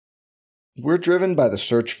We're driven by the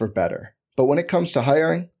search for better. But when it comes to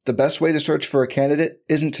hiring, the best way to search for a candidate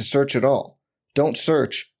isn't to search at all. Don't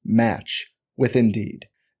search, match with Indeed.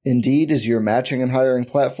 Indeed is your matching and hiring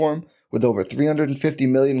platform with over 350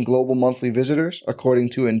 million global monthly visitors,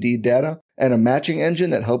 according to Indeed data, and a matching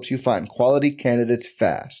engine that helps you find quality candidates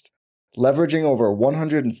fast. Leveraging over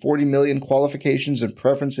 140 million qualifications and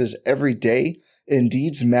preferences every day,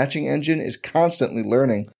 Indeed's matching engine is constantly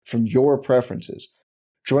learning from your preferences.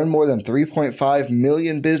 Join more than 3.5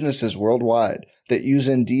 million businesses worldwide that use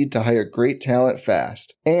Indeed to hire great talent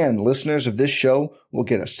fast. And listeners of this show will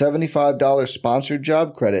get a $75 sponsored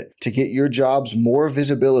job credit to get your jobs more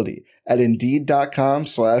visibility at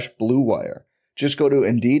Indeed.com/Blue Wire. Just go to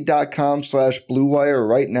Indeed.com/Blue Wire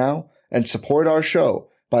right now and support our show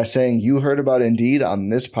by saying you heard about Indeed on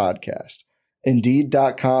this podcast.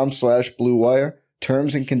 Indeed.com/Blue Wire.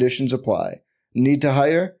 Terms and conditions apply. Need to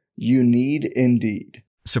hire? You need Indeed.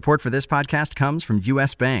 Support for this podcast comes from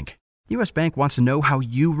U.S. Bank. U.S. Bank wants to know how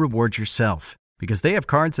you reward yourself because they have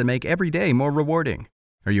cards that make every day more rewarding.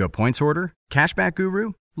 Are you a points hoarder, cashback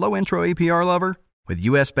guru, low intro APR lover? With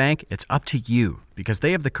U.S. Bank, it's up to you because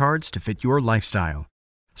they have the cards to fit your lifestyle.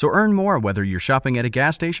 So earn more whether you're shopping at a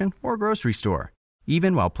gas station or grocery store,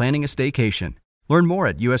 even while planning a staycation. Learn more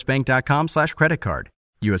at usbank.com/creditcard.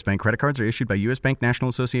 U.S. Bank credit cards are issued by U.S. Bank National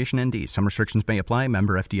Association ND. Some restrictions may apply.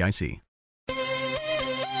 Member FDIC.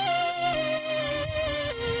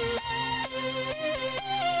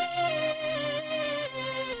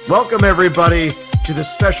 Welcome, everybody, to the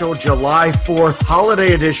special July 4th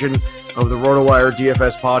holiday edition of the RotoWire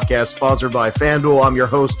DFS podcast, sponsored by FanDuel. I'm your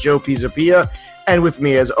host, Joe Pisapia, and with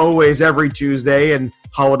me, as always, every Tuesday, and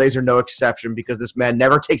holidays are no exception because this man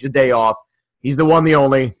never takes a day off. He's the one, the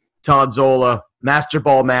only, Todd Zola, Master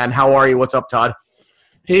Ball Man. How are you? What's up, Todd?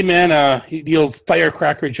 Hey, man, the old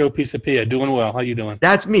firecracker Joe Pisapia. Doing well. How you doing?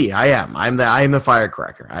 That's me. I am. I am the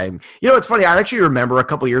firecracker. You know, it's funny. I actually remember a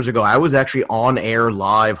couple years ago, I was actually on air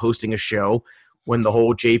live hosting a show when the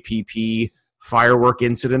whole JPP firework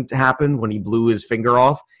incident happened, when he blew his finger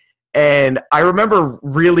off. And I remember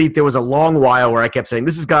really there was a long while where I kept saying,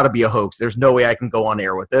 this has got to be a hoax. There's no way I can go on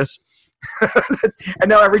air with this. And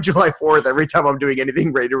now every July 4th, every time I'm doing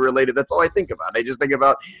anything radio related, that's all I think about. I just think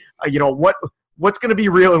about, what's going to be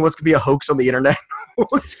real and what's going to be a hoax on the internet.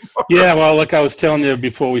 Yeah, well, like I was telling you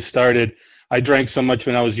before we started, I drank so much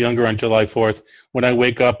when I was younger on July 4th. When I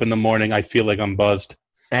wake up in the morning, I feel like I'm buzzed.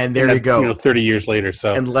 And there you go. 30 years later.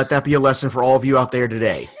 So, and let that be a lesson for all of you out there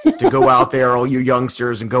today, to go out there, all you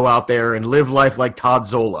youngsters, and go out there and live life like Todd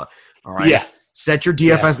Zola. All right. Yeah. Set your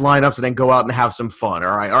DFS lineups and then go out and have some fun.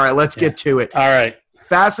 All right. Let's get to it. All right.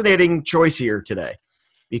 Fascinating choice here today.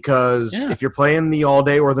 Because if you're playing the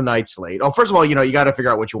all-day or the night slate, first of all, you got to figure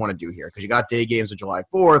out what you want to do here because you got day games of July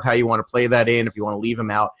 4th, how you want to play that in, if you want to leave them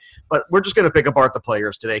out. But we're just going to pick apart the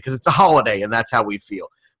players today because it's a holiday, and that's how we feel.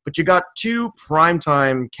 But you got two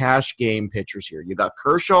primetime cash game pitchers here. You got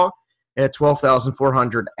Kershaw at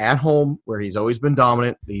 12,400 at home, where he's always been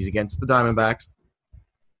dominant. He's against the Diamondbacks.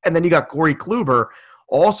 And then you got Corey Kluber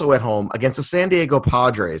also at home against the San Diego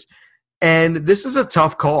Padres. And this is a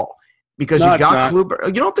tough call. Because you got Kluber.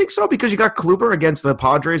 You don't think so? Because you got Kluber against the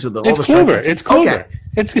Padres with all the Kluber. It's Kluber.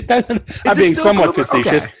 Okay. I'm being somewhat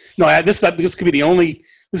facetious. Okay. No, this could be the only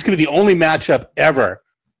matchup ever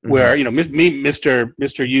where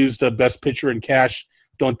Mr. Use the best pitcher in cash.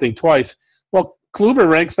 Don't think twice. Well, Kluber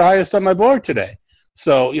ranks the highest on my board today.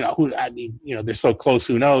 So they're so close.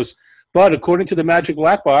 Who knows? But according to the Magic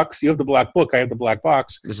Black Box, you have the Black Book. I have the Black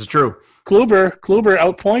Box. This is true. Kluber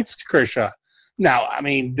outpoints Kershaw. Now,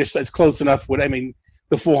 it's close enough. The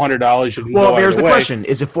 $400. Well, there's the question: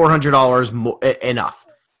 is it $400 enough?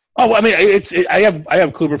 Oh, I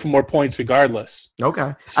have Kluber for more points regardless.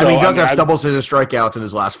 Okay. So, he does have double-digit strikeouts in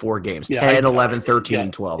his last 4 games: 10, 11, 13,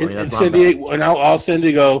 and 12. That's not bad. And all San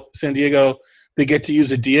Diego, they get to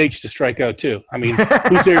use a DH to strike out too. Who's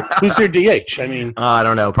their DH? I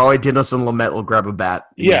don't know. Probably Dinelson Lamet will grab a bat.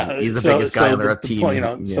 He's the biggest guy on their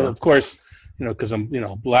team. So of course, because I'm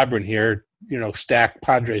blabbering here. Stack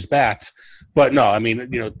Padres bats. But no,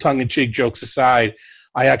 tongue-in-cheek jokes aside,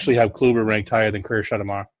 I actually have Kluber ranked higher than Kershaw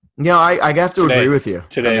tomorrow. Yeah, I have to agree with you.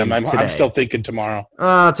 Today, I'm still thinking tomorrow.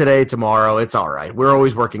 Today, tomorrow, it's all right. We're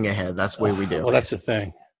always working ahead. That's the way we do. Well, that's the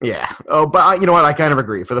thing. Yeah. Oh, but you know what? I kind of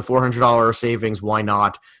agree. For the $400 savings, why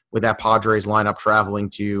not? With that Padres lineup traveling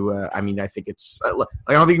to, I think it's. I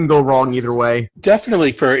don't think you can go wrong either way.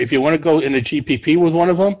 Definitely, if you want to go in a GPP with one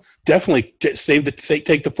of them, definitely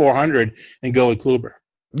take the 400 and go with Kluber.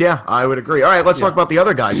 Yeah, I would agree. All right, let's talk about the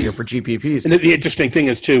other guys here for GPPs. And the interesting thing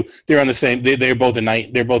is too, they're on the same. They're both at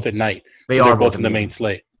night. They're both at night. They're both in the main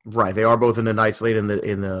slate. Right, they are both in the night slate in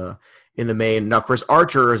the in the main. Now, Chris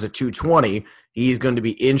Archer is at 220. He's going to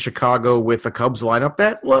be in Chicago with the Cubs lineup.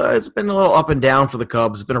 It's been a little up and down for the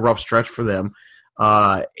Cubs. It's been a rough stretch for them.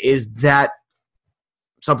 Is that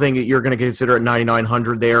something that you're going to consider at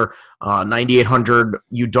 9,900 there? 9,800,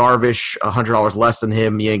 Yu Darvish, $100 less than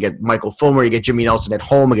him. You get Michael Fulmer. You get Jimmy Nelson at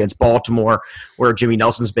home against Baltimore, where Jimmy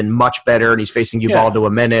Nelson's been much better, and he's facing Ubaldo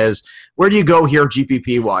Jimenez. Where do you go here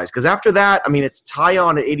GPP-wise? Because after that, I mean, it's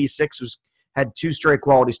Taillon at 86, who's had 2 straight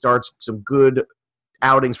quality starts, some good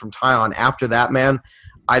outings from Taillon. After that, man,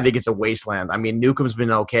 I think it's a wasteland. I mean, Newcomb's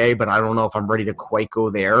been okay, but I don't know if I'm ready to quite go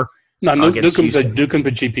there. No, Newcomb's a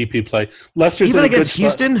GPP play. Lester's even against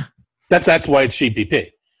Houston? That's why it's GPP.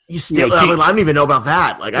 You still, I don't even know about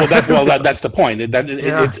that. Like, that's the point.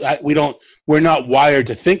 We're not wired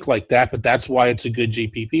to think like that, but that's why it's a good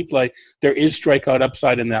GPP play. There is strikeout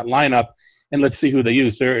upside in that lineup, and let's see who they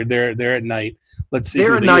use. They're at night. Let's see.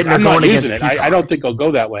 They're at night. I'm not using it. I don't think I'll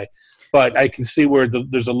go that way, but I can see where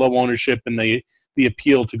there's a low ownership and the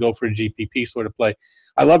appeal to go for a GPP sort of play.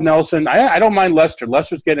 I love Nelson. I don't mind Lester.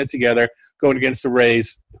 Lester's getting it together, going against the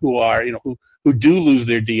Rays, who are who do lose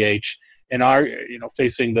their DH and are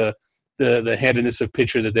facing the handedness of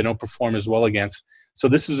pitcher that they don't perform as well against. So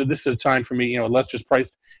this is a time for me. Lester's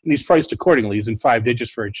priced, and he's priced accordingly. He's in 5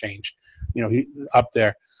 digits for a change. He up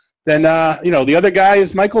there. Then the other guy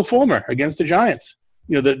is Michael Fulmer against the Giants.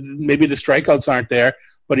 Maybe the strikeouts aren't there,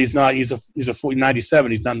 but he's not. He's a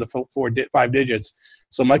 97. He's not in the 5 digits.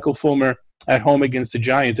 So Michael Fulmer at home against the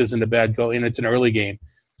Giants isn't a bad go, and it's an early game.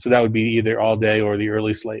 So that would be either all day or the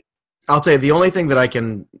early slate. I'll tell you, the only thing that I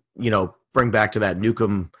can bring back to that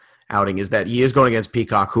Newcomb outing is that he is going against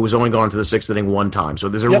Peacock, who has only gone to the 6th inning 1 time. So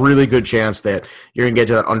there's a really good chance that you're going to get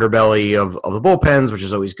to that underbelly of the bullpens, which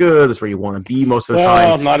is always good. That's where you want to be most of the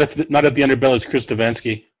time. Not at the underbelly. It's Chris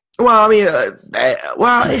Davinsky. Well, I mean,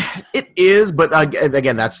 it is, but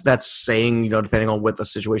again, that's saying, depending on what the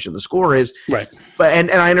situation of the score is. Right. But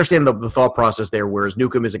and I understand the thought process there, whereas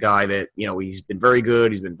Newcomb is a guy that, he's been very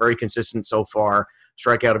good. He's been very consistent so far.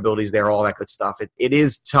 Strikeout abilities there, all that good stuff. It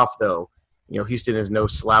is tough, though. Houston is no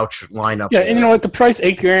slouch lineup. Yeah, there. and at the price,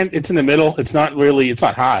 $8,000, it's in the middle. It's not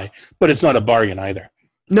high, but it's not a bargain either.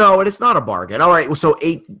 No, and it's not a bargain. All right, so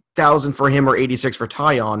 8,000 for him or 86 for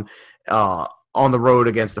Taillon on the road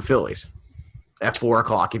against the Phillies at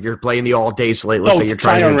 4:00. If you're playing the all-day slate, let's say you're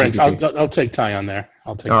trying Taillon to ranks. I'll take Taillon there.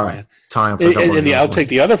 I'll take all right, Taillon. Taillon I'll take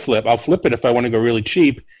the other flip. I'll flip it if I want to go really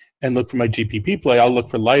cheap and look for my GPP play. I'll look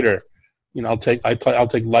for Leiter. I'll take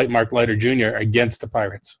Mark Leiter Jr. against the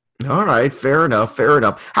Pirates. All right, fair enough.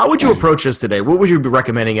 How would you approach this today? What would you be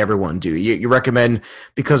recommending everyone do? You recommend,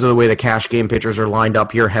 because of the way the cash game pitchers are lined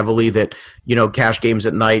up here heavily, that cash games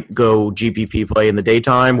at night go GPP play in the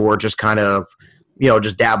daytime, or just kind of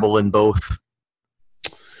just dabble in both?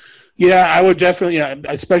 Yeah, I would definitely,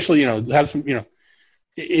 especially have some,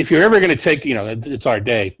 if you're ever going to take, it's our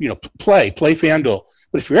day, play FanDuel.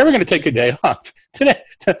 But if you're ever going to take a day off,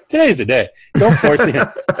 today's the day. Don't force it.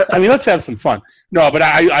 I mean, let's have some fun. No, but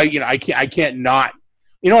I can't not.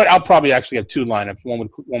 You know what? I'll probably actually have 2 lineups,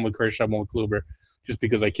 one with Kershaw, one with Kluber, just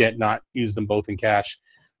because I can't not use them both in cash.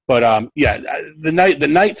 But the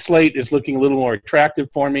night slate is looking a little more attractive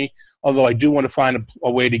for me. Although I do want to find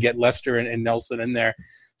a way to get Lester and Nelson in there.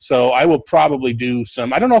 So I will probably do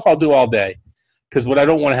some. I don't know if I'll do all day, because what I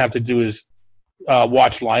don't want to have to do is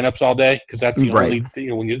watch lineups all day, because that's the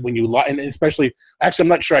only when you and especially I'm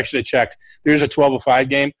not sure, I should have checked. There's a 12:05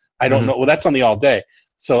 game. I don't know. Well, that's on the all day.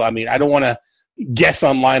 So I mean, I don't want to guess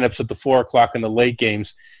on lineups at the 4:00 in the late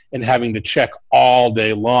games and having to check all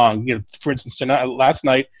day long. For instance, last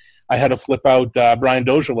night I had to flip out Brian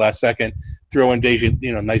Dozier last second, throw in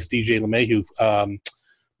nice DJ LeMahieu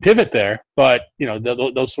pivot there. But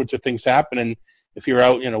those sorts of things happen, and if you're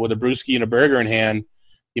out with a brewski and a burger in hand,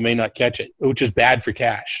 you may not catch it, which is bad for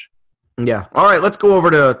cash. Yeah. All right, let's go over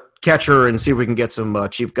to catcher and see if we can get some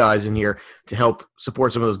cheap guys in here to help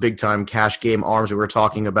support some of those big-time cash game arms we were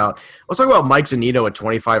talking about. Let's talk about Mike Zunino at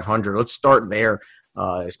 2,500. Let's start there.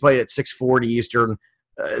 He's played at 640 Eastern.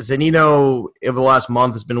 Zunino, over the last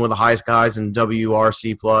month, has been one of the highest guys in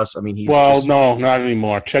WRC+. I mean, no, not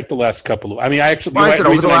anymore. Check the last couple of – I mean, I actually – I said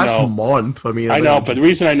over the last month. I know, but the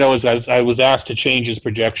reason I know is I was asked to change his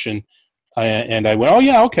projection, and I went, oh,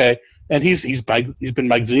 yeah, okay. And he's been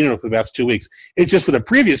Mike Zunino for the past 2 weeks. It's just for the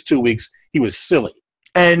previous 2 weeks, he was silly.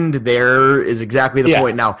 And there is exactly the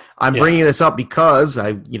point. Now, I'm bringing this up because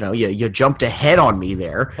you jumped ahead on me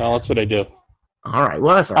there. Well, that's what I do. All right.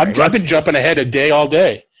 Well, that's all right. I've been jumping ahead a day all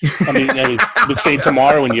day. I mean, I've been saying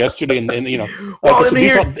tomorrow and yesterday, and Well,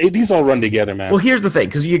 these all run together, man. Well, here's the thing,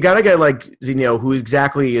 because you got to get like Zinio, who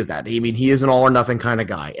exactly is that? I mean, he is an all or nothing kind of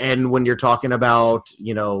guy. And when you're talking about,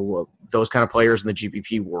 those kind of players in the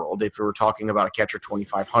GPP world, if we were talking about a catcher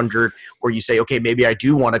 2,500, where you say, okay, maybe I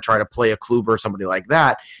do want to try to play a Kluber or somebody like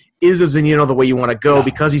that, is a Zinio the way you want to go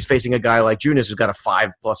because he's facing a guy like Junis who's got a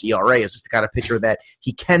 5+ ERA? Is this the kind of pitcher that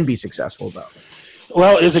he can be successful though?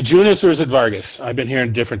 Well, is it Junis or is it Vargas? I've been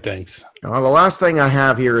hearing different things. The last thing I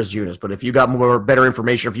have here is Junis, but if you got better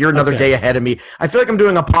information, if you're another day ahead of me, I feel like I'm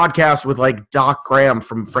doing a podcast with like Doc Graham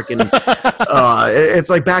from freaking. It's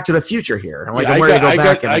like Back to the Future here. I'm like, I'm ready to go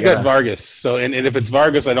back. I got Vargas. So, and if it's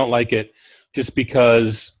Vargas, I don't like it, just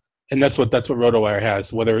because. And that's what RotoWire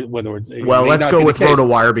has. Whether it's let's go with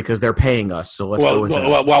RotoWire because they're paying us. So let's go with that.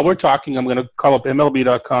 Well, while we're talking, I'm going to call up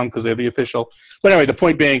MLB.com because they're the official. But anyway, the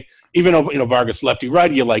point being, even though Vargas lefty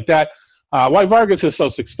righty, you like that. Why Vargas is so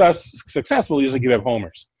successful, he doesn't give up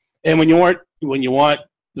homers. And when you want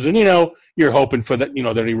Zunino, you're hoping for that.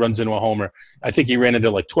 That he runs into a homer. I think he ran into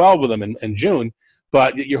like 12 of them in June,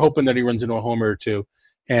 but you're hoping that he runs into a homer or two.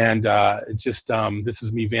 And it's just this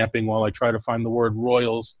is me vamping while I try to find the word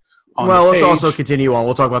Royals. Let's also continue on.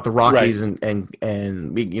 We'll talk about the Rockies and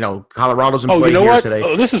Colorado's in play here today.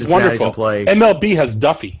 Oh, this is wonderful. MLB has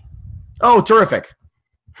Duffy. Oh, terrific.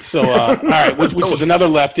 So, all right, which is another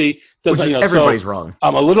lefty. Everybody's wrong.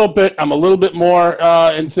 I'm a little bit more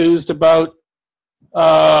enthused about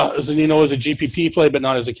Zunino as a GPP play, but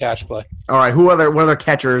not as a cash play. All right, what other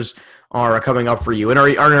catchers are coming up for you? And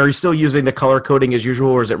are you still using the color coding as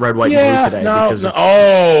usual, or is it red, white, and blue today? No.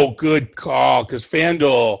 Oh, good call. Because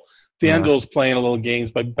FanDuel's playing a little games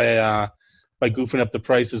by goofing up the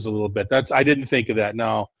prices a little bit. I didn't think of that.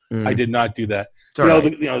 No, I did not do that.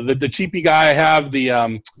 The cheapy guy I have,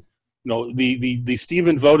 the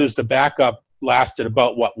Stephen Vogt as the backup lasted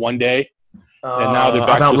about 1 day, and now they're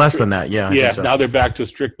back about less than that. Yeah. So. Now they're back to a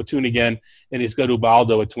strict platoon again, and he's got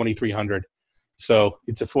Ubaldo at 2,300. So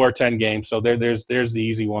it's a 4-10 game. So there's the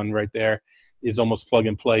easy one right there. Is almost plug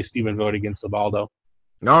and play. Stephen Vogt against Ubaldo.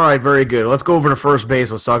 All right, very good. Let's go over to first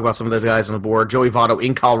base. Let's talk about some of those guys on the board. Joey Votto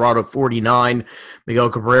in Colorado, 49.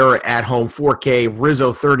 Miguel Cabrera at home, 4K.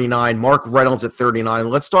 Rizzo, 39. Mark Reynolds at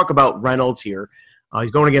 39. Let's talk about Reynolds here.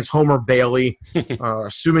 He's going against Homer Bailey,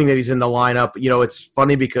 assuming that he's in the lineup. It's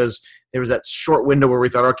funny because there was that short window where we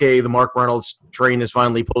thought, okay, the Mark Reynolds train is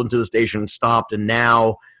finally pulled into the station and stopped, and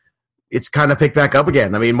now it's kind of picked back up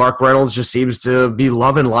again. I mean, Mark Reynolds just seems to be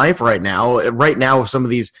loving life right now. Right now, with some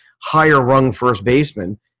of these higher rung first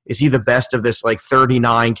baseman, is he the best of this like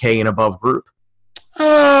 39K and above group?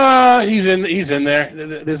 He's in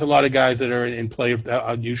there. There's a lot of guys that are in play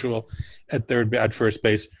unusual at first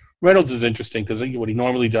base. Reynolds is interesting because what he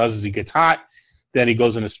normally does is he gets hot, then he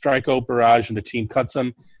goes in a strikeout barrage and the team cuts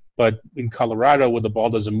him. But in Colorado, where the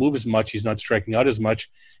ball doesn't move as much, he's not striking out as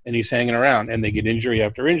much, and he's hanging around. And they get injury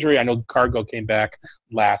after injury. I know Cargo came back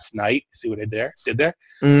last night. See what I did there?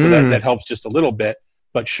 So that helps just a little bit.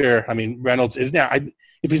 But sure, I mean, Reynolds is now.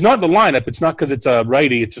 If he's not in the lineup, it's not because it's a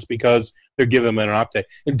righty. It's just because they're giving him an off day.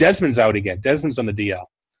 And Desmond's out again. Desmond's on the DL.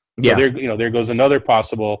 So there goes another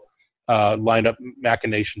possible lineup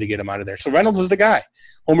machination to get him out of there. So Reynolds is the guy.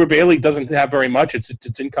 Homer Bailey doesn't have very much.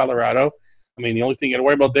 It's in Colorado. I mean, the only thing you got to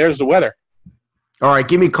worry about there is the weather. All right,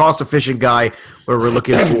 give me cost-efficient guy where we're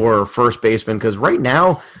looking for first baseman, because right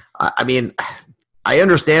now, I mean, I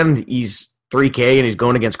understand he's 3K and he's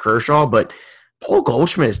going against Kershaw, but Paul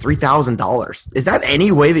Goldschmidt is $3,000. Is that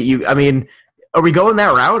any way that are we going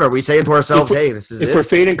that route? Are we saying to ourselves, hey, this is if we're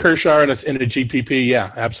fading Kershaw in a GPP,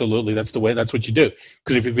 yeah, absolutely. That's what you do.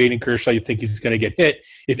 Because if you're fading Kershaw, you think he's going to get hit.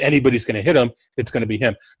 If anybody's going to hit him, it's going to be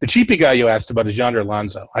him. The cheapy guy you asked about is Yonder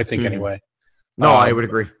Alonso, I think, anyway. No, I would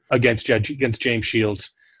agree. Against James Shields,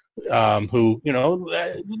 who,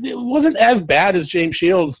 it wasn't as bad as James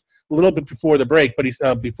Shields a little bit before the break, but he's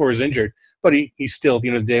before he's injured. But he's still, at the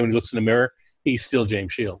end of the day, when he looks in the mirror, he's still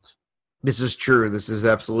James Shields. This is true. This is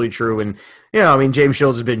absolutely true. And, I mean, James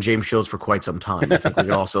Shields has been James Shields for quite some time. I think we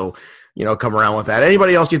can also, come around with that.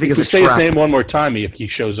 Anybody else do you think is a trap? Say his name one more time if he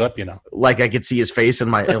shows up, Like I could see his face in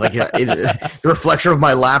my, the reflection of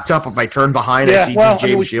my laptop. If I turn behind, I see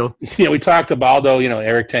James Shields. We talked about, though,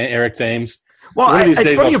 Eric Thames. Well,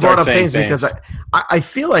 it's funny you brought up Thames because I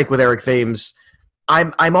feel like with Eric Thames,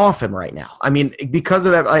 I'm off him right now. I mean, because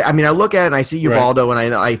of that, I look at it and I see Ubaldo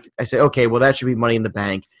and I say, okay, well, that should be money in the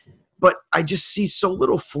bank. But I just see so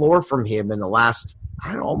little floor from him in the last,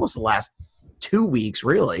 almost the last 2 weeks,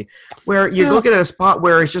 really, where you're looking at a spot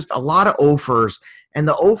where it's just a lot of offers. And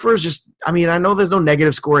the offers just, I know there's no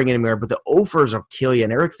negative scoring anywhere, but the offers will kill you.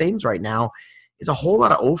 And Eric Thames right now is a whole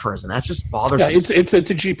lot of offers, and that's just bothersome. Yeah, it's a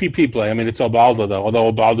GPP play. I mean, it's Ubaldo though. Although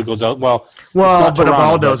Ubaldo goes out well, but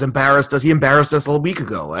Ubaldo's embarrassed us. He embarrassed us a week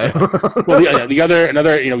ago. Eh? Well,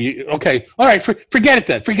 another. Okay, all right. Forget it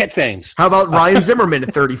then. Forget Thames. How about Ryan Zimmerman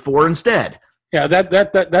at 34 instead? Yeah,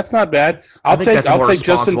 that's not bad. I'll take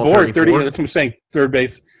Justin Bohr 30. That's what I'm saying. Third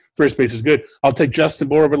base, first base is good. I'll take Justin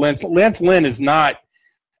Bohr over Lance. Lance Lynn is not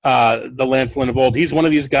the Lance Lynn of old. He's one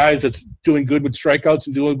of these guys that's doing good with strikeouts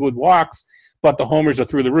and doing good with walks, but the homers are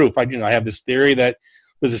through the roof. I have this theory that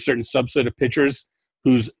there's a certain subset of pitchers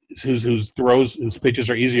whose pitches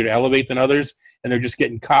are easier to elevate than others, and they're just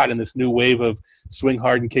getting caught in this new wave of swing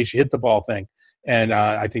hard in case you hit the ball thing. And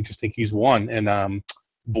I think he's one. And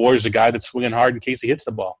Bohr's a guy that's swinging hard in case he hits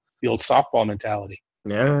the ball. The old softball mentality.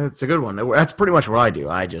 Yeah, it's a good one. That's pretty much what I do.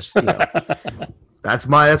 I just, that's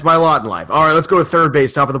my lot in life. All right, let's go to third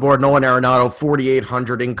base, top of the board. Nolan Arenado,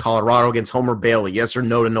 4,800 in Colorado against Homer Bailey. Yes or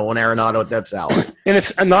no to Nolan Arenado at that salary? And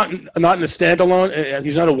it's not in a standalone.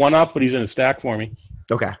 He's not a one-off, but he's in a stack for me.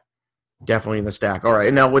 Okay, definitely in the stack. All right,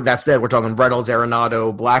 and now with that said, we're talking Reynolds,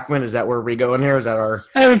 Arenado, Blackmon. Is that where we go in here? Is that our?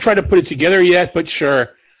 I haven't tried to put it together yet, but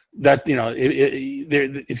sure. That there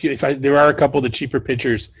are a couple of the cheaper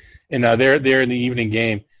pitchers, and they're in the evening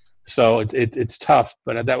game, so it's tough.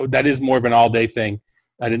 But that is more of an all day thing.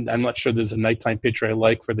 I'm not sure there's a nighttime pitcher I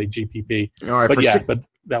like for the GPP. All right, but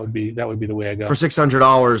that would be the way I go. For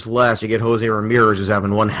 $600 less, you get Jose Ramirez, who's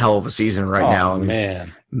having one hell of a season now. Oh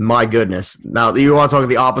man, my goodness! Now you want to talk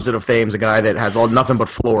the opposite of Thames, a guy that has nothing but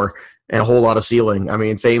floor and a whole lot of ceiling.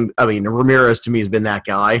 Ramirez to me has been that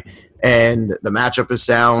guy. And the matchup is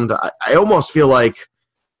sound. I almost feel like,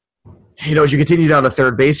 as you continue down to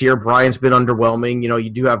third base here, Bryant's been underwhelming. You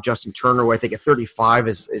do have Justin Turner, who I think at 35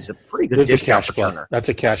 is a pretty good discount for Turner. That's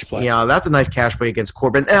a cash play. Yeah, that's a nice cash play against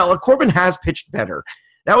Corbin. Now, Corbin has pitched better.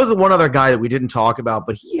 That was the one other guy that we didn't talk about,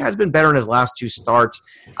 but he has been better in his last two starts.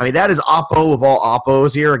 I mean, that is Oppo of all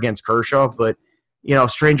Oppos here against Kershaw, but,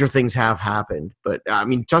 stranger things have happened. But,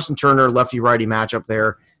 Justin Turner, lefty-righty matchup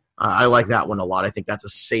there. I like that one a lot. I think that's a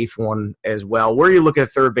safe one as well. Where are you looking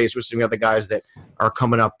at third base with some of the guys that are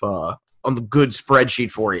coming up on the good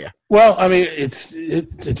spreadsheet for you? Well, it's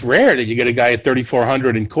rare that you get a guy at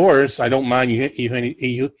 3,400 in Coors. I don't mind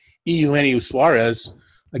Eugenio Suarez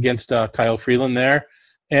against Kyle Freeland there.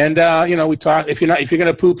 And we talk if you're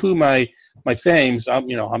gonna poo-poo my Thames, I'm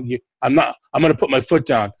gonna put my foot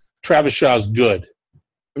down. Travis Shaw's good.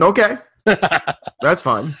 Okay. That's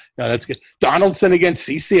fine. No, that's good. Donaldson against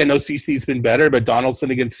CeCe. I know CeCe's been better, but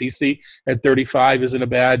Donaldson against CeCe at 35 isn't a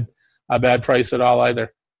bad price at all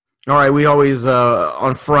either. All right, we always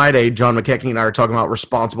on Friday, John McKechnie and I are talking about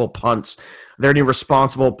responsible punts. Are there any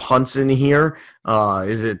responsible punts in here?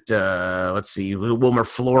 Is it let's see, Wilmer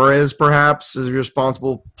Flores perhaps is a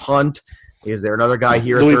responsible punt? Is there another guy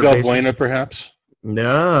here? Louis Valbuena perhaps?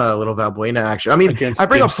 No, a little Valbuena action. I mean, I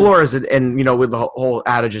bring up Flores and with the whole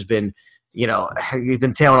adage has been, he's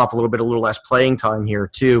been tailing off a little less playing time here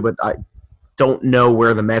too, but I don't know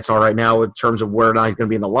where the Mets are right now in terms of where or not he's going to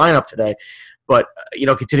be in the lineup today. But,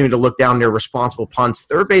 continuing to look down their responsible punts.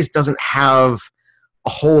 Third base doesn't have a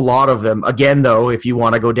whole lot of them. Again, though, if you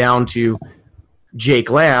want to go down to Jake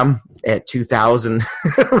Lamb at 2,000,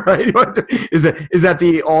 right? Is that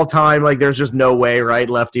the all-time, there's just no way, right?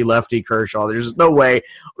 Lefty, Kershaw. There's just no way.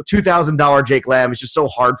 $2,000 Jake Lamb is just so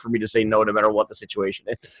hard for me to say no matter what the situation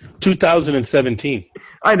is. 2017.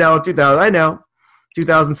 I know,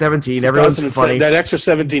 2017. Everyone's funny. That extra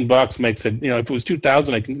 $17 makes it. If it was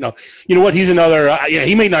 2000, I can. You know what? He's another.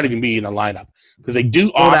 He may not even be in the lineup because they do.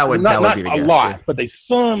 That would be the a guess, lot, too. but they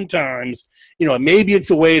sometimes. Maybe it's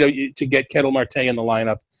a way to get Ketel Marte in the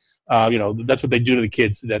lineup. That's what they do to the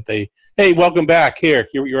kids. That hey, welcome back. Here,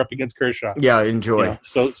 you're up against Kershaw. Yeah, enjoy.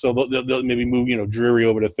 So they'll maybe move Drury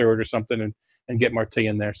over to third or something and get Marte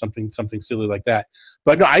in there. Something silly like that.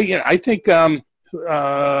 But no, I think.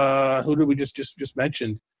 Who did we just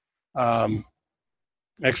mention?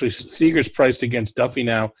 Actually, Seager's priced against Duffy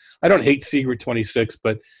now. I don't hate Seager at 26,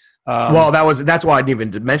 but that's why I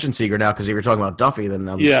didn't even mention Seager now because if you're talking about Duffy, then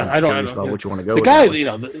I'm curious about what you want to go with. The guy,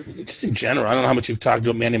 just in general, I don't know how much you've talked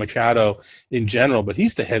about Manny Machado in general, but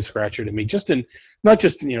he's the head scratcher to me. Just in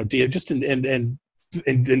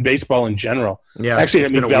baseball in general. Yeah, actually,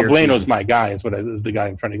 Valbueno's my guy. Is the guy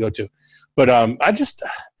I'm trying to go to, but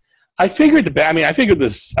I figured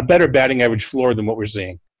this a better batting average floor than what we're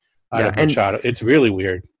seeing. Machado. It's really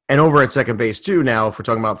weird. And over at second base too. Now, if we're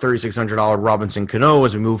talking about $3,600 Robinson Cano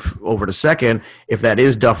as we move over to second, if that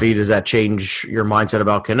is Duffy, does that change your mindset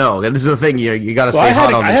about Cano? And this is the thing you got to stay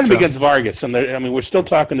hot on. I had him against Vargas, and we're still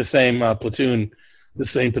talking the same platoon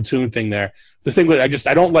thing there. The thing with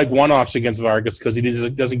I don't like one-offs against Vargas because he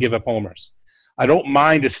doesn't give up homers. I don't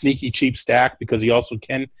mind a sneaky cheap stack because he also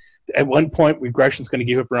can. At one point, regression's going to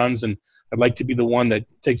give up runs, and I'd like to be the one that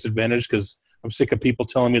takes advantage because I'm sick of people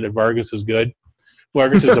telling me that Vargas is good.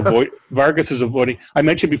 Vargas is avoiding. I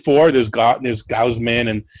mentioned before, there's Gausman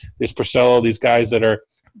and there's Porcello, these guys that are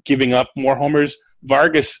giving up more homers.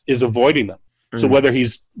 Vargas is avoiding them. So whether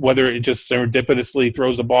it just serendipitously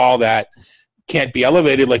throws a ball that can't be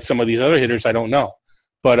elevated like some of these other hitters, I don't know.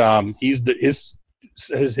 But his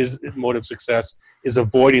mode of success is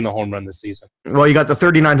avoiding the home run this season. Well, you got the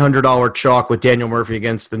 $3,900 chalk with Daniel Murphy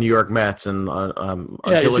against the New York Mets, and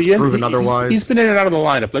until it's proven otherwise, he's been in and out of the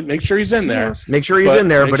lineup. Make sure he's in there. Yes, make sure he's in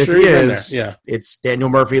there. But if he is, it's Daniel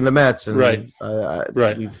Murphy and the Mets. And,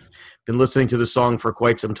 right. We've been listening to the song for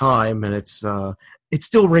quite some time, and it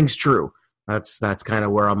still rings true. That's kind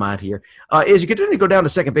of where I'm at here. As you continue to go down to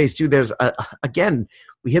second base, too, there's, again,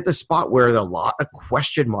 we hit the spot where there are a lot of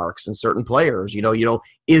question marks in certain players.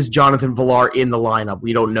 Is Jonathan Villar in the lineup?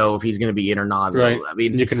 We don't know if he's going to be in or not. Right. I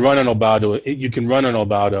mean, you can run an Ubaldo.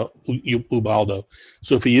 Ubaldo.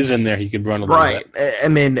 So if he is in there, he can run a little bit. Right. I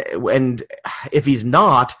mean, and if he's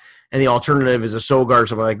not, and the alternative is a Sogard or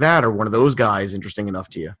something like that, or one of those guys interesting enough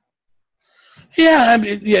to you? Yeah,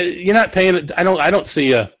 you're not paying. I don't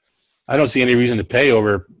see any reason to pay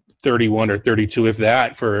over 31 or 32, if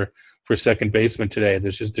that, for second baseman today.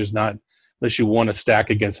 There's not, unless you want to stack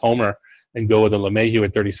against Homer and go with a LeMahieu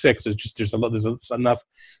at 36. There's enough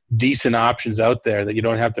decent options out there that you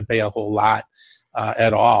don't have to pay a whole lot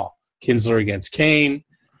at all. Kinsler against Kane,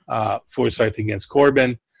 Forsythe against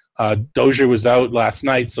Corbin. Dozier was out last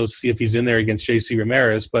night, so see if he's in there against J.C.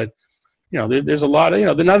 Ramirez. But there's a lot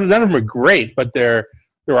of none of them are great, but they're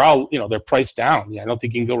all they're priced down. I don't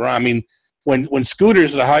think you can go wrong. I mean, when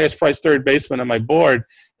Scooter's the highest priced third baseman on my board,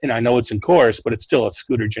 and I know it's in Coors, but it's still a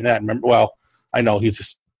Scooter Gennett. Remember? Well, I know he's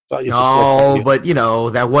just. But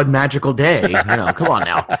that one magical day. Come on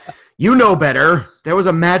now. You know better. There was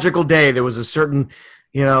a magical day. There was a certain,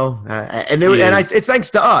 it's thanks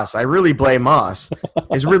to us. I really blame us.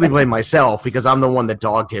 It's really blame myself because I'm the one that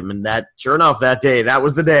dogged him. And that, sure enough, that day, that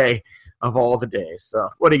was the day of all the days. So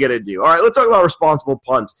what are you going to do? All right, let's talk about responsible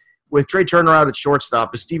punts. With Trey Turner out at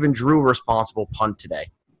shortstop, is Stephen Drew a responsible punt today?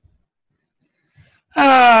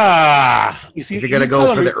 You see, if you're going to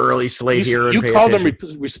go for the early slate here and you call them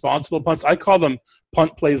responsible punts. I call them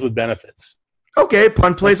punt plays with benefits. Okay,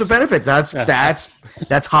 punt plays with benefits. That's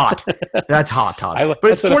hot. That's hot, Todd.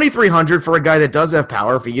 But it's 2,300 for a guy that does have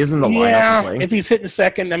power if he is in the lineup. Yeah, if he's hitting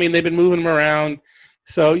second, I mean, they've been moving him around.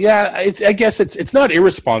 So yeah, I guess it's not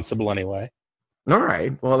irresponsible anyway. All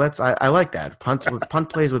right. Well, I like that. Punt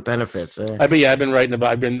plays with benefits. I've been writing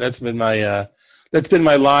about. That's been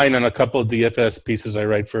my line on a couple of DFS pieces I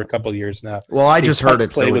write for a couple of years now. Well, I just heard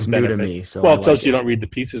it, so it's new to me. So well, it tells you don't read the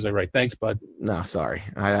pieces I write. Thanks, bud. No, sorry.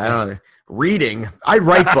 I don't reading. I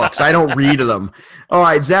write books. I don't read them. All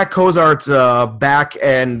right, Zach Cozart's back,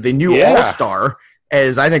 and the new All-Star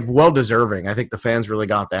is, I think, well-deserving. I think the fans really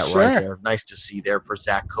got that right there. Nice to see there for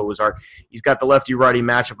Zach Cozart. He's got the lefty-righty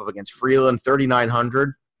matchup up against Freeland,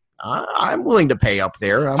 3,900. I'm willing to pay up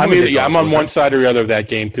there. I'm on one side or the other of that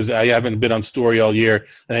game because I haven't been on Story all year,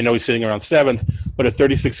 and I know he's sitting around 7th. But at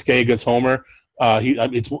 36K against Homer,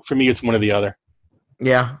 for me, it's one or the other.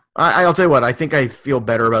 Yeah, I'll tell you what. I think I feel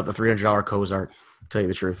better about the $300 Cozart. To tell you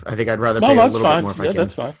the truth, I think I'd rather pay a little bit more if I can.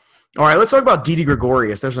 That's fine. All right, let's talk about Didi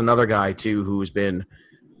Gregorius. There's another guy too who's been,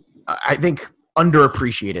 I think,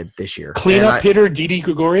 underappreciated this year. Cleanup hitter Didi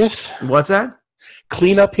Gregorius. What's that?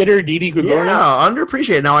 Cleanup hitter Didi Gregorius. Yeah,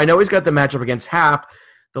 underappreciated. Now I know he's got the matchup against Happ,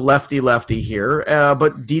 the lefty here.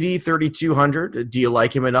 But Didi 3,200. Do you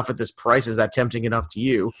like him enough at this price? Is that tempting enough to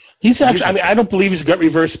you? He's actually. I don't believe he's got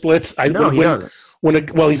reverse splits. No, he doesn't.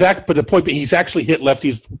 He's actually hit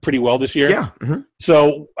lefties pretty well this year. Yeah. Mm-hmm.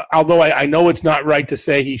 So although I know it's not right to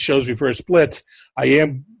say he shows reverse splits, I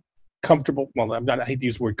am comfortable. Well, I hate to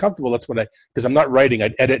use the word comfortable. That's because I'm not writing.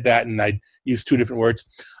 I'd edit that and I'd use two different words.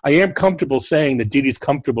 I am comfortable saying that Didi's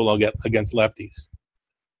comfortable against lefties,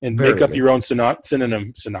 and make up your own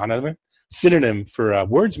synonym for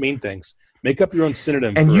words mean things. Make up your own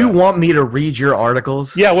synonym. And you want me to read your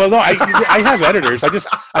articles? Yeah, well, no, I have editors. I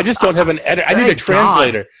just don't have an editor. I need a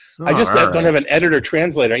translator. I don't have an editor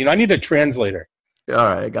translator. I need a translator. All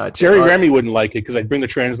right, I got you. Jerry Remy wouldn't like it because I'd bring the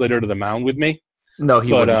translator to the mound with me. No,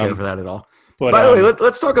 he wouldn't care for that at all. But, by the way,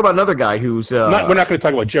 let's talk about another guy who's... we're not going to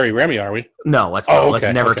talk about Jerry Remy, are we? No, let's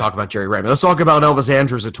never talk about Jerry Remy. Let's talk about Elvis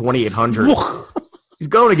Andrus at 2,800. He's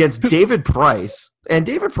going against David Price. And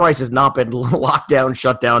David Price has not been locked down,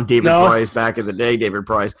 shut down Price back in the day, David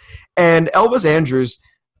Price. And Elvis Andrus,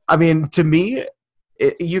 I mean, to me,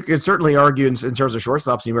 you could certainly argue in terms of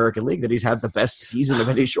shortstops in the American League that he's had the best season of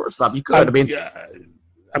any shortstop. You could.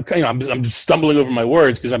 I'm stumbling over my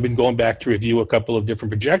words because I've been going back to review a couple of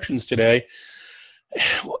different projections today.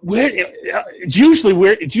 It's usually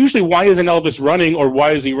why isn't Elvis running, or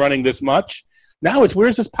why is he running this much? Now it's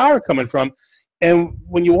where's his power coming from? And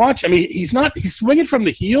when you watch, he's swinging from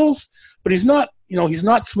the heels, but he's not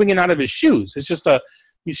swinging out of his shoes. It's just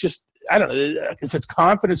I don't know if it's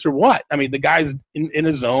confidence or what. The guy's in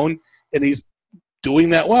his zone and he's doing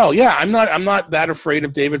that well. Yeah, I'm not that afraid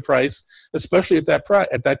of David Price, especially at that price.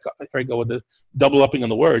 I go with the double upping on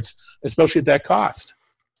the words, especially at that cost.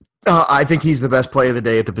 I think he's the best play of the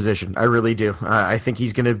day at the position. I really do. I think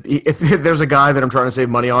he's going to – if there's a guy that I'm trying to save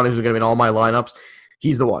money on who's going to be in all my lineups,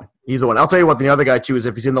 he's the one. He's the one. I'll tell you what, the other guy, too, is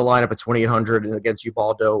if he's in the lineup at 2,800 and against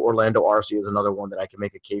Ubaldo, Orlando Arcia is another one that I can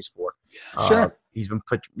make a case for. Sure. He's been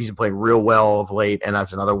playing real well of late, and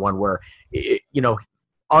that's another one where,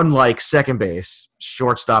 unlike second base,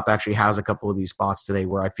 shortstop actually has a couple of these spots today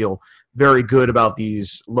where I feel very good about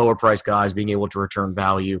these lower-priced guys being able to return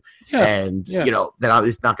value. Then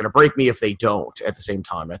it's not going to break me if they don't at the same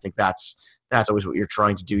time. I think that's always what you're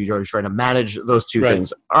trying to do. You're always trying to manage those two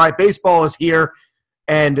things. All right, baseball is here,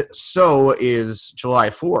 and so is July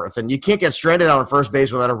 4th. And you can't get stranded out on first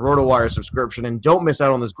base without a RotoWire subscription. And don't miss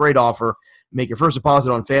out on this great offer. Make your first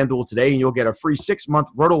deposit on FanDuel today, and you'll get a free 6-month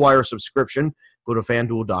RotoWire subscription. Go to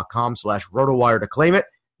FanDuel.com/RotoWire to claim it.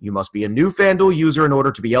 You must be a new FanDuel user in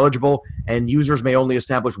order to be eligible, and users may only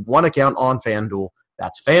establish one account on FanDuel.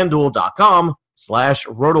 That's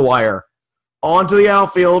FanDuel.com/RotoWire. On to the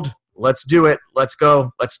outfield. Let's do it. Let's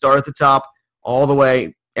go. Let's start at the top all the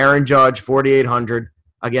way. Aaron Judge, 4,800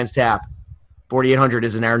 against Happ. 4,800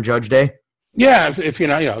 is an Aaron Judge day. Yeah, if you're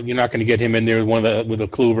not going to get him in there with a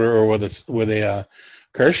Kluber or with a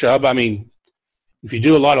Kershaw. But if you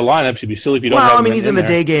do a lot of lineups, you'd be silly if you don't. Well, he's in the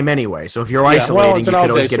day game anyway, so if you're isolating, you can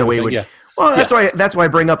always get away with. Well, that's why I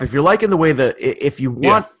bring up if you're liking the way that if you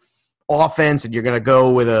want offense and you're going to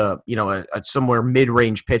go with a somewhere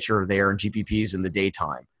mid-range pitcher there in GPPs in the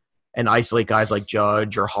daytime, and isolate guys like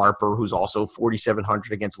Judge or Harper, who's also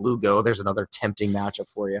 4,700 against Lugo. There's another tempting matchup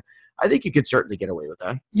for you. I think you could certainly get away with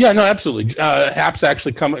that. Yeah, no, absolutely. Happ's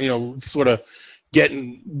actually come, sort of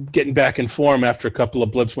getting back in form after a couple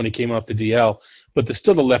of blips when he came off the DL. But there's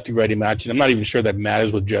still the lefty-righty match, and I'm not even sure that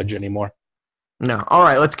matters with Judge anymore. No. All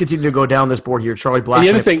right, let's continue to go down this board here. Charlie Blackmon. And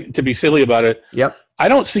the other thing, to be silly about it, yep. I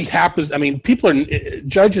don't see Happ as –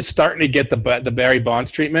 Judge is starting to get the Barry Bonds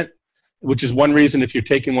treatment, which is one reason if you're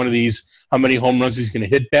taking one of these how many home runs he's going to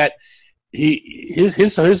hit bet,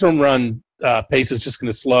 his home run pace is just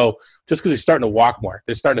going to slow just because he's starting to walk more.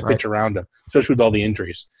 They're starting to pitch around him, especially with all the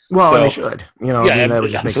injuries. Well, they should. That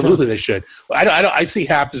would just make sense. Absolutely they should. I see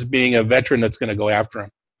Happ as being a veteran that's going to go after him.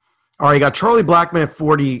 All right, you got Charlie Blackmon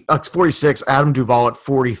at 46, Adam Duvall at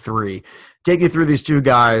 43. Take you through these two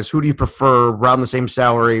guys. Who do you prefer around the same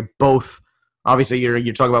salary? Both. Obviously, you're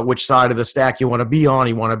talking about which side of the stack you want to be on.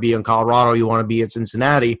 You want to be in Colorado. You want to be at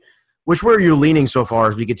Cincinnati. Which way are you leaning so far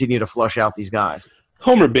as we continue to flush out these guys?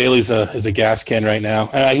 Homer Bailey's is a gas can right now.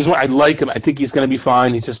 I like him. I think he's going to be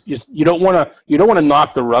fine. He's just you don't want to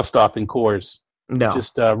knock the rust off in Coors. No,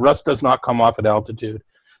 rust does not come off at altitude.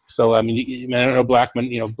 So I don't know Blackmon.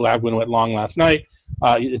 Blackmon went long last night.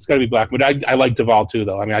 It's got to be Blackmon. But I like Duvall too,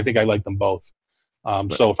 though. I think I like them both.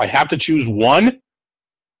 So if I have to choose one,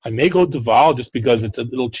 I may go Duvall just because it's a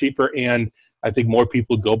little cheaper, and I think more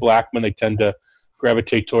people go Blackmon. They tend to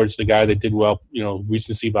gravitate towards the guy that did well,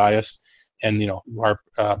 recency bias, and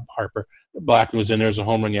Harper. Blackmon was in there as a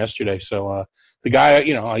home run yesterday. So the guy,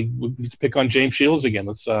 let's pick on James Shields again.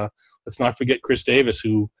 Let's not forget Chris Davis,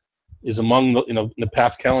 who is among the in the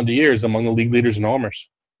past calendar years among the league leaders in homers.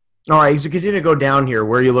 All right, so continue to go down here.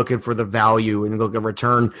 Where are you looking for the value and look at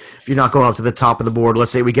return? If you're not going up to the top of the board,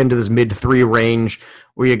 let's say we get into this mid-3 range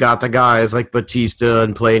where you got the guys like Batista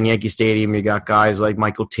and play in Yankee Stadium. You got guys like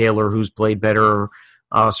Michael Taylor, who's played better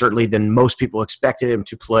certainly than most people expected him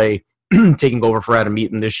to play, taking over for Adam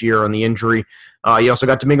Eaton this year on the injury. You also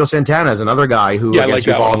got Domingo Santana as another guy who against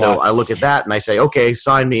Ubaldo. I look at that and I say, okay,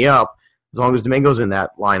 sign me up. As long as Domingo's in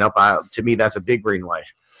that lineup, to me, that's a big green light.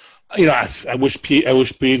 I wish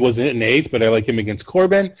Puig was in eighth, but I like him against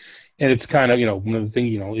Corbin. And it's kind of, one of the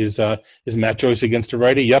things, is Matt Joyce against a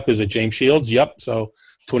righty? Yep. Is it James Shields? Yep. So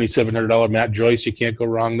 $2,700 Matt Joyce, you can't go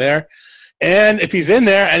wrong there. And if he's in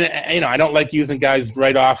there, and I don't like using guys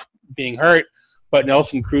right off being hurt, but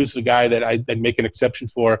Nelson Cruz is a guy that I'd make an exception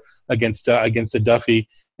for against a Duffy,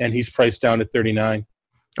 and he's priced down at 39.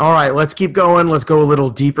 All right, let's keep going. Let's go a little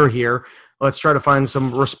deeper here. let's try to find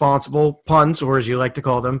some responsible punts, or as you like to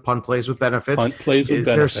call them, punt plays with benefits. Punt plays with Is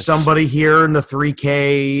benefits. there somebody here in the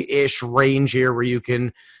 3K-ish range here where you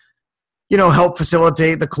can, help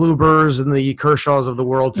facilitate the Klubers and the Kershaws of the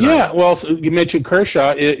world tonight? Yeah, well, so you mentioned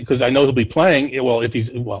Kershaw because I know he'll be playing.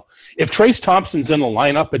 If Trace Thompson's in the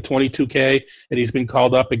lineup at 22K and he's been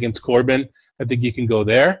called up against Corbin, I think you can go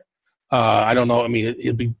there. I don't know. I mean,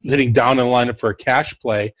 he'll be hitting down in the lineup for a cash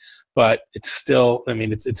play, but it's still. I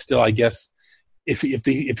mean, it's still. I guess if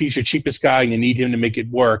he's your cheapest guy and you need him to make it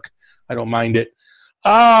work, I don't mind it.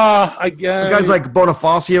 I guess guys like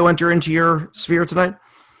Bonifacio enter into your sphere tonight.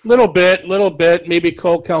 Little bit. Maybe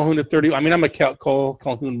Cole Calhoun at 30. I mean, I'm a Cole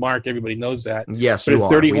Calhoun mark. Everybody knows that. Yes, but you at are.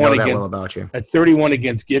 31 We know that against, well about you. At 31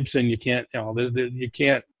 against Gibson, you can't.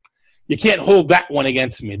 You can't hold that one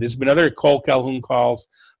against me. There's been other Cole Calhoun calls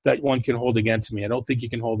that one can hold against me. I don't think you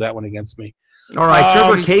can hold that one against me. All right,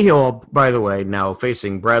 Trevor Cahill, by the way, now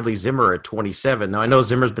facing Bradley Zimmer at 27. Now, I know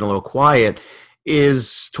Zimmer's been a little quiet.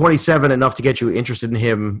 Is 27 enough to get you interested in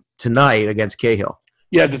him tonight against Cahill?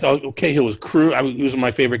 Yeah, Cahill was he was one of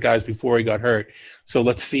my favorite guys before he got hurt. So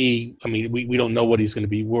let's see. I mean, we don't know what he's going to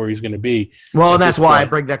be, where he's going to be. Well, and that's why I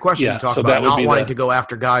bring that question. Yeah, You talk about not wanting to go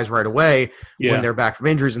after guys right away when they're back from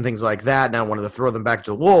injuries and things like that. Now, wanting to throw them back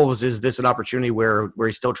to the Wolves. Is this an opportunity where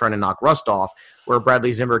he's still trying to knock rust off, where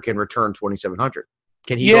Bradley Zimmer can return 2,700?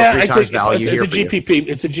 Can he go 3 times value here for GPP,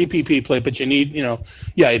 it's a GPP play, but you need,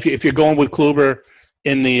 if you're going with Kluber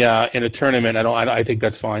in a tournament, I think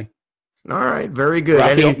that's fine. All right, very good.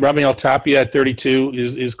 Rafael Tapia at 32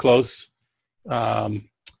 is close. Well,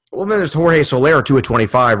 then there's Jorge Soler, 2 at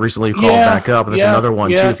 25, recently called back up. And there's another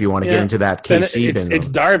one, too, if you want to get into that KC bin. It's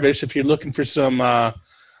Darvish. If you're looking for some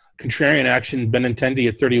contrarian action, Benintendi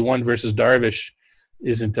at 31 versus Darvish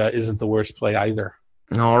isn't the worst play either.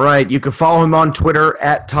 All right. You can follow him on Twitter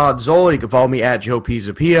at Todd Zola. You can follow me at Joe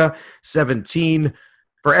Pisapia 17.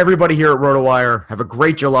 For everybody here at RotoWire, have a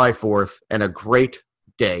great July 4th and a great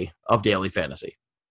day of daily fantasy.